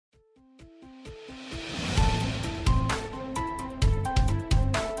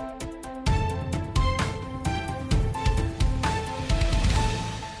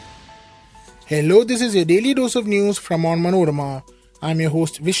Hello, this is your daily dose of news from Onmanorama. I'm your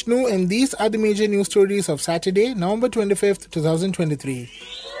host Vishnu, and these are the major news stories of Saturday, November 25th, 2023.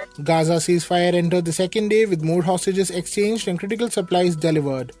 Gaza ceasefire entered the second day with more hostages exchanged and critical supplies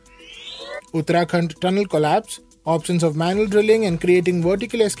delivered. Uttarakhand tunnel collapse, options of manual drilling and creating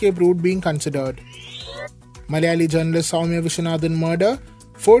vertical escape route being considered. Malayali journalist Soumya Vishwanathan murder,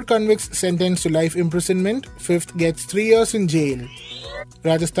 4 convicts sentenced to life imprisonment, 5th gets 3 years in jail.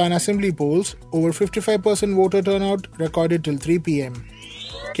 Rajasthan Assembly polls, over 55% voter turnout recorded till 3 pm.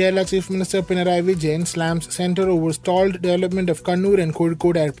 Kerala Chief Minister Pinarayi Vijayan slams centre over stalled development of Kannur and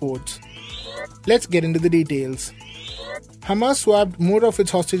Kozhikode airports. Let's get into the details. Hamas swapped more of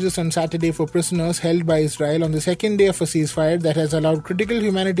its hostages on Saturday for prisoners held by Israel on the second day of a ceasefire that has allowed critical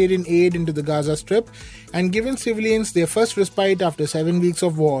humanitarian aid into the Gaza Strip and given civilians their first respite after 7 weeks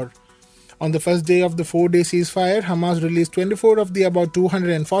of war. On the first day of the 4-day ceasefire, Hamas released 24 of the about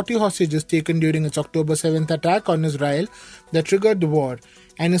 240 hostages taken during its October 7th attack on Israel that triggered the war,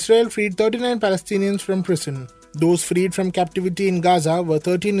 and Israel freed 39 Palestinians from prison. Those freed from captivity in Gaza were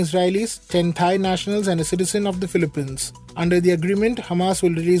 13 Israelis, 10 Thai nationals and a citizen of the Philippines. Under the agreement, Hamas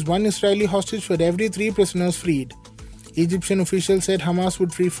will release 1 Israeli hostage for every 3 prisoners freed. Egyptian officials said Hamas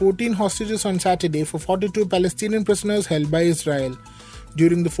would free 14 hostages on Saturday for 42 Palestinian prisoners held by Israel.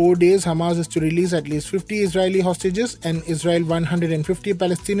 During the 4 days, Hamas is to release at least 50 Israeli hostages and Israel 150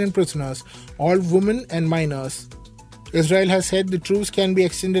 Palestinian prisoners, all women and minors. Israel has said the truce can be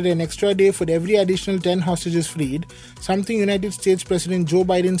extended an extra day for every additional 10 hostages freed, something United States President Joe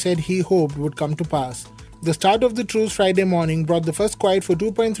Biden said he hoped would come to pass. The start of the truce Friday morning brought the first quiet for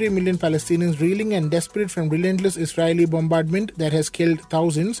 2.3 million Palestinians reeling and desperate from relentless Israeli bombardment that has killed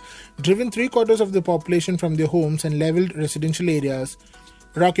thousands, driven 3/4 of the population from their homes and leveled residential areas.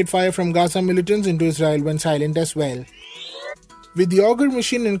 Rocket fire from Gaza militants into Israel went silent as well. With the auger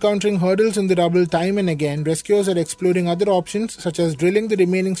machine encountering hurdles in the rubble time and again, rescuers are exploring other options such as drilling the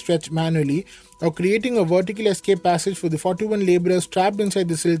remaining stretch manually or creating a vertical escape passage for the 41 labourers trapped inside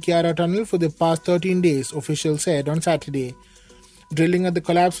the Silkyara tunnel for the past 13 days, officials said on Saturday. Drilling at the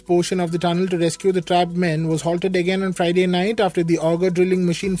collapsed portion of the tunnel to rescue the trapped men was halted again on Friday night after the auger drilling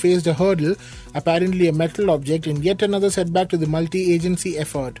machine faced a hurdle, apparently a metal object, in yet another setback to the multi-agency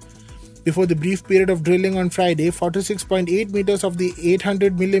effort. Before the brief period of drilling on Friday, 46.8 meters of the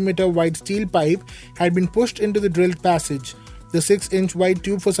 800mm wide steel pipe had been pushed into the drilled passage. The 6-inch wide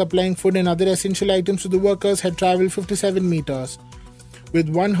tube for supplying food and other essential items to the workers had travelled 57 meters. With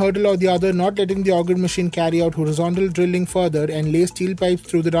one hurdle or the other not letting the auger machine carry out horizontal drilling further and lay steel pipes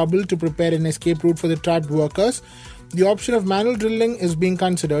through the rubble to prepare an escape route for the trapped workers, the option of manual drilling is being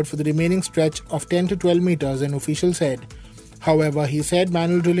considered for the remaining stretch of 10 to 12 meters, an official said. However, he said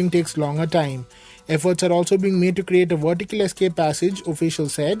manual drilling takes longer time. Efforts are also being made to create a vertical escape passage,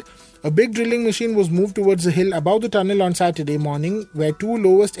 officials said. A big drilling machine was moved towards the hill above the tunnel on Saturday morning, where 2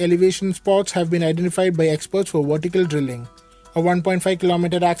 lowest elevation spots have been identified by experts for vertical drilling. A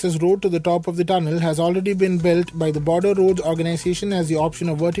 1.5-kilometer access road to the top of the tunnel has already been built by the Border Roads Organization, as the option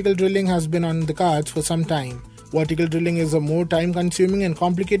of vertical drilling has been on the cards for some time. Vertical drilling is a more time-consuming and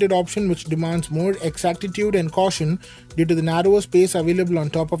complicated option which demands more exactitude and caution due to the narrower space available on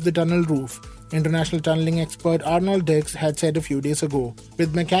top of the tunnel roof, international tunneling expert Arnold Dix had said a few days ago.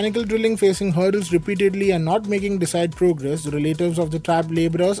 With mechanical drilling facing hurdles repeatedly and not making desired progress, the relatives of the trapped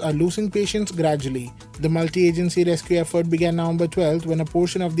labourers are losing patience gradually. The multi-agency rescue effort began November 12th when a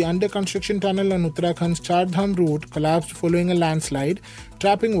portion of the under-construction tunnel on Uttarakhand's Char Dham route collapsed following a landslide,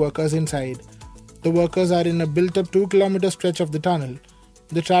 trapping workers inside. The workers are in a built-up 2-kilometer stretch of the tunnel.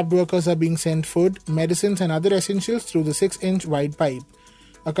 The trapped workers are being sent food, medicines and other essentials through the 6-inch wide pipe.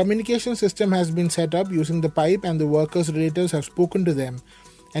 A communication system has been set up using the pipe and the workers' relatives have spoken to them.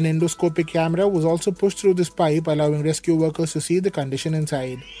 An endoscopic camera was also pushed through this pipe, allowing rescue workers to see the condition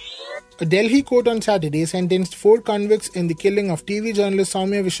inside. A Delhi court on Saturday sentenced 4 convicts in the killing of TV journalist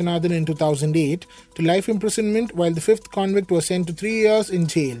Soumya Vishwanathan in 2008 to life imprisonment, while the 5th convict was sent to 3 years in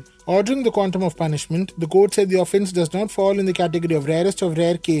jail. Ordering the quantum of punishment, the court said the offence does not fall in the category of rarest of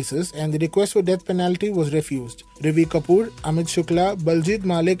rare cases and the request for death penalty was refused. Ravi Kapoor, Amit Shukla, Baljit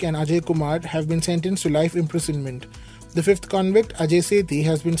Malik and Ajay Kumar have been sentenced to life imprisonment. The 5th convict, Ajay Sethi,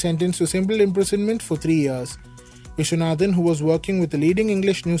 has been sentenced to simple imprisonment for 3 years. Vishwanathan, who was working with the leading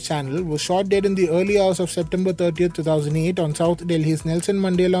English news channel, was shot dead in the early hours of September 30, 2008 on South Delhi's Nelson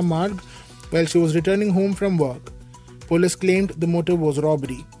Mandela Marg while she was returning home from work. Police claimed the motive was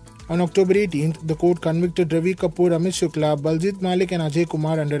robbery. On October 18th, the court convicted Ravi Kapoor, Amit Shukla, Baljit Malik and Ajay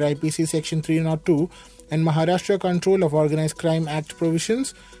Kumar under IPC Section 302 and Maharashtra Control of Organised Crime Act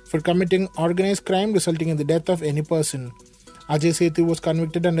provisions for committing organised crime resulting in the death of any person. Ajay Sethi was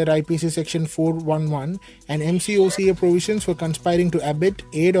convicted under IPC Section 411 and MCOCA provisions for conspiring to abet,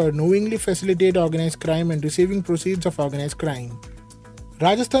 aid or knowingly facilitate organized crime and receiving proceeds of organized crime.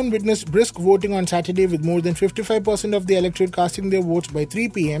 Rajasthan witnessed brisk voting on Saturday with more than 55% of the electorate casting their votes by 3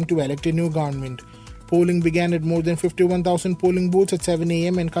 p.m. to elect a new government. Polling began at more than 51,000 polling booths at 7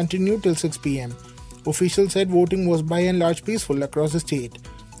 a.m. and continued till 6 p.m. Officials said voting was by and large peaceful across the state.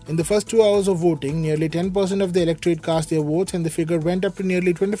 In the first 2 hours of voting, nearly 10% of the electorate cast their votes and the figure went up to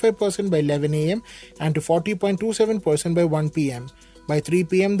nearly 25% by 11 a.m. and to 40.27% by 1 p.m. By 3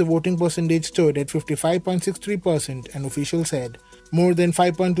 p.m., the voting percentage stood at 55.63%, and officials said. More than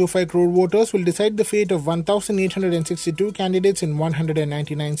 5.25 crore voters will decide the fate of 1,862 candidates in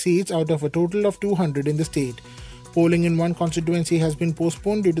 199 seats out of a total of 200 in the state. Polling in one constituency has been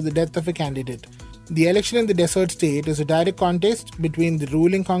postponed due to the death of a candidate. The election in the desert state is a direct contest between the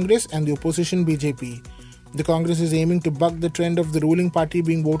ruling Congress and the opposition BJP. The Congress is aiming to buck the trend of the ruling party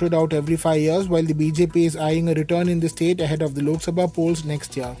being voted out every 5 years, while the BJP is eyeing a return in the state ahead of the Lok Sabha polls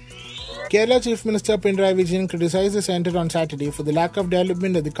next year. Kerala Chief Minister Pinarayi Vijayan criticized the centre on Saturday for the lack of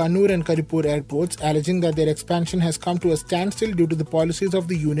development at the Kannur and Karipur airports, alleging that their expansion has come to a standstill due to the policies of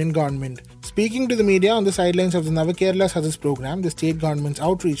the union government. Speaking to the media on the sidelines of the Navakerala Success program, the state government's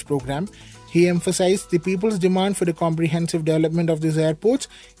outreach program, he emphasized the people's demand for a comprehensive development of these airports,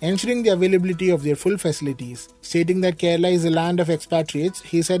 ensuring the availability of their full facilities. Stating that Kerala is a land of expatriates,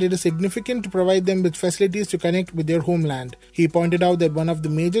 he said it is significant to provide them with facilities to connect with their homeland. He pointed out that one of the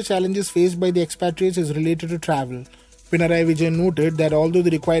major challenges faced by the expatriates is related to travel. Pinarayi Vijayan noted that although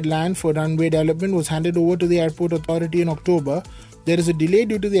the required land for runway development was handed over to the airport authority in October, there is a delay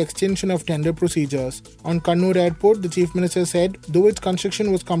due to the extension of tender procedures. On Kannur Airport, the Chief Minister said, though its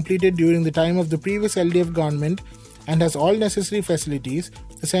construction was completed during the time of the previous LDF government and has all necessary facilities,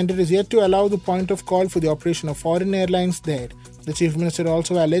 the centre is yet to allow the point of call for the operation of foreign airlines there. The Chief Minister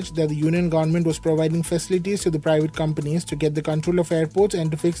also alleged that the union government was providing facilities to the private companies to get the control of airports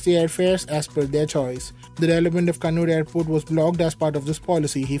and to fix the airfares as per their choice. The development of Kannur Airport was blocked as part of this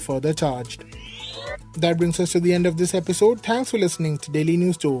policy, he further charged. That brings us to the end of this episode. Thanks for listening to Daily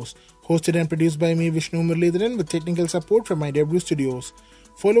News Dose, hosted and produced by me, Vishnu Muralidharan, with technical support from my debut studios.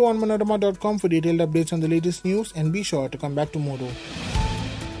 Follow Onmanorama.com for detailed updates on the latest news and be sure to come back tomorrow.